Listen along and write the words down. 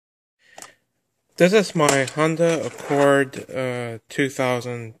This is my Honda Accord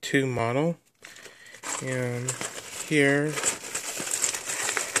 2002 model, and here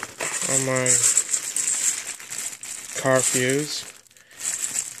are my car fuse.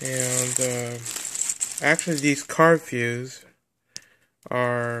 And actually, these car fuse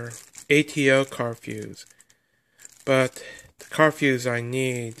are ATO car fuse, but the car fuse I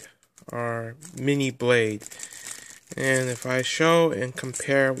need are mini blade. And if I show and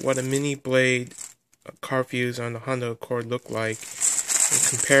compare what a mini blade car fuse on the Honda Accord look like and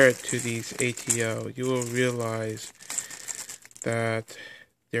compare it to these ATO, you will realize that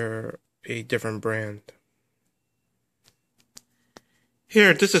they're a different brand.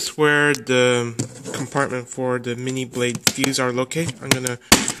 Here, this is where the compartment for the mini blade fuse are located. I'm going to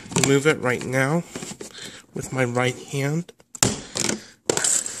remove it right now with my right hand.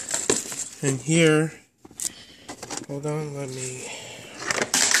 And here, hold on, let me...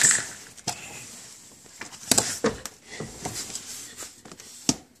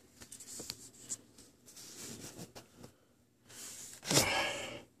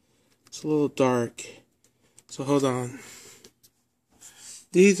 It's a little dark, so hold on.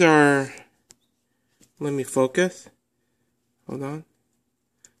 These are... Let me focus. Hold on.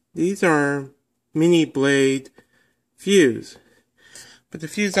 These are mini blade fuse. But the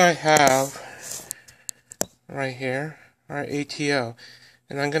fuse I have right here are ATO,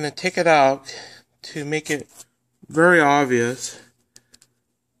 and I'm going to take it out to make it very obvious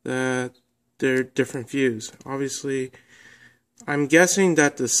that they're different fuse. Obviously, I'm guessing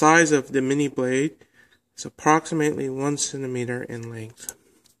that the size of the mini blade is approximately 1 centimeter in length.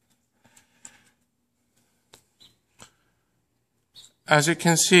 As you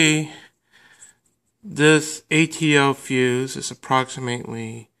can see, this ATO fuse is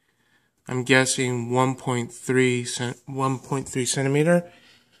approximately, I'm guessing, 1.3 centimeter.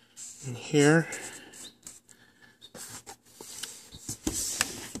 And here,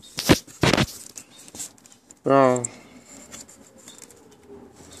 well,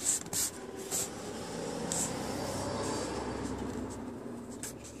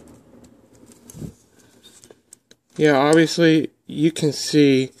 yeah, obviously you can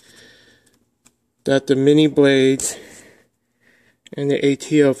see that the mini blade and the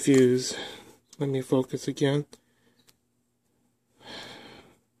ATO fuse, let me focus again.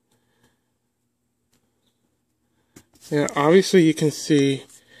 Yeah, obviously you can see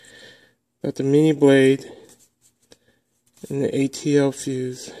that the mini blade and the ATO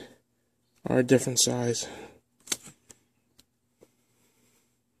fuse are a different size.